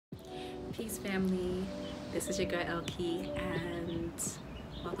Peace family, this is your girl Elkie and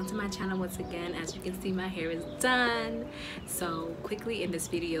welcome to my channel once again. As you can see, my hair is done. So quickly in this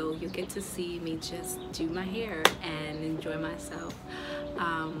video you'll get to see me just do my hair and enjoy myself.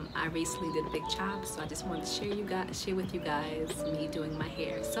 I recently did a big chop, so I just wanted to share with you guys me doing my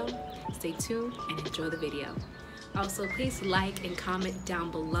hair. So stay tuned and enjoy the video. Also, please like and comment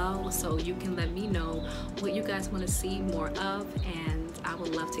down below so you can let me know what you guys want to see more of, and I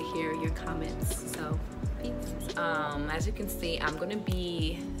would love to hear your comments. So peace. As you can see, I'm gonna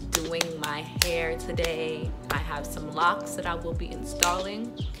be doing my hair today. I have some locks that I will be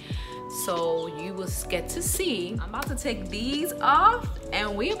installing, so you will get to see. I'm about to take these off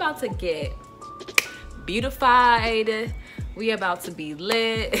and we about to get beautified. We about to be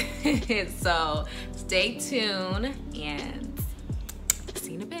lit. So stay tuned and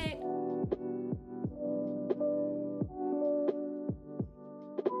see you in a bit.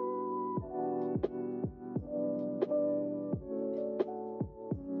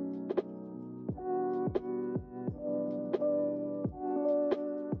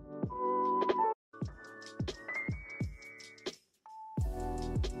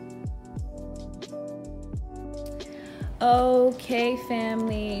 Okay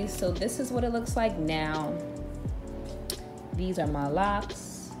family, so this is what it looks like now. These are my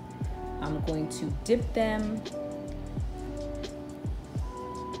locks. I'm going to dip them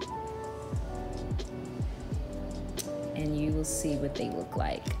and you will see what they look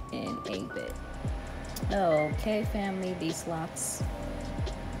like in a bit. Okay family, these locks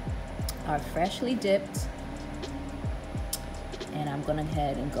are freshly dipped and I'm gonna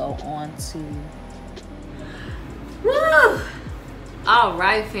head and go on to woo! All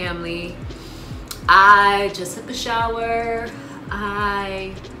right family, I just took a shower.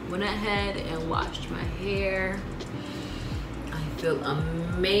 I went ahead and washed my hair. I feel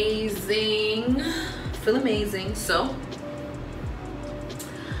amazing. So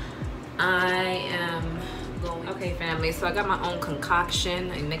I am going. Okay family, so I got my own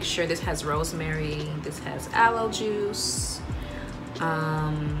concoction, and make sure this has rosemary, this has aloe juice,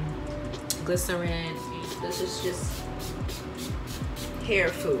 glycerin. This is just hair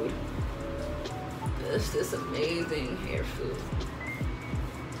food. This is amazing hair food.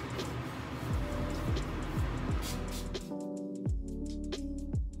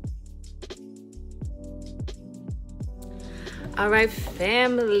 All right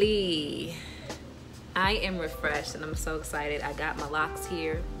family, I am refreshed and I'm so excited. I got my locks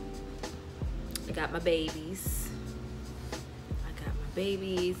here. I got my babies.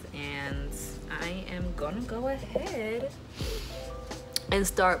 And I am gonna go ahead and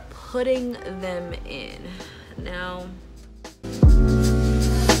start putting them in now.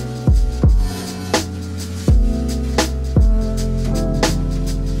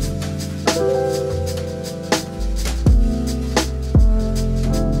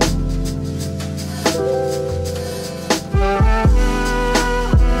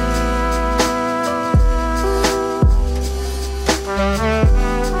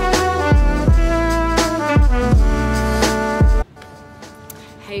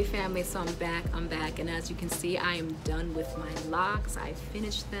 Hey family, so I'm back, and as you can see, I am done with my locks. I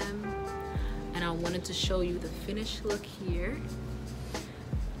finished them and I wanted to show you the finished look here.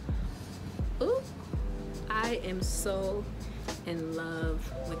 Ooh, I am so in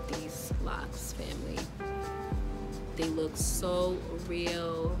love with these locks family. They look so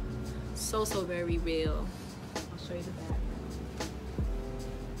real, so very real. I'll show you the back.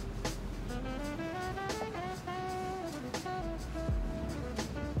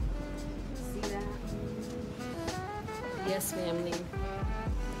 Yes family,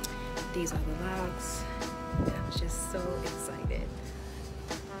 these are the locks. I'm just so excited.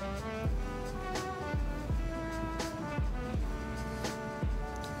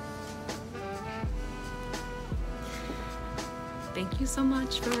 Thank you so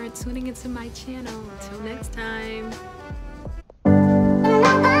much for tuning into my channel. Until next time.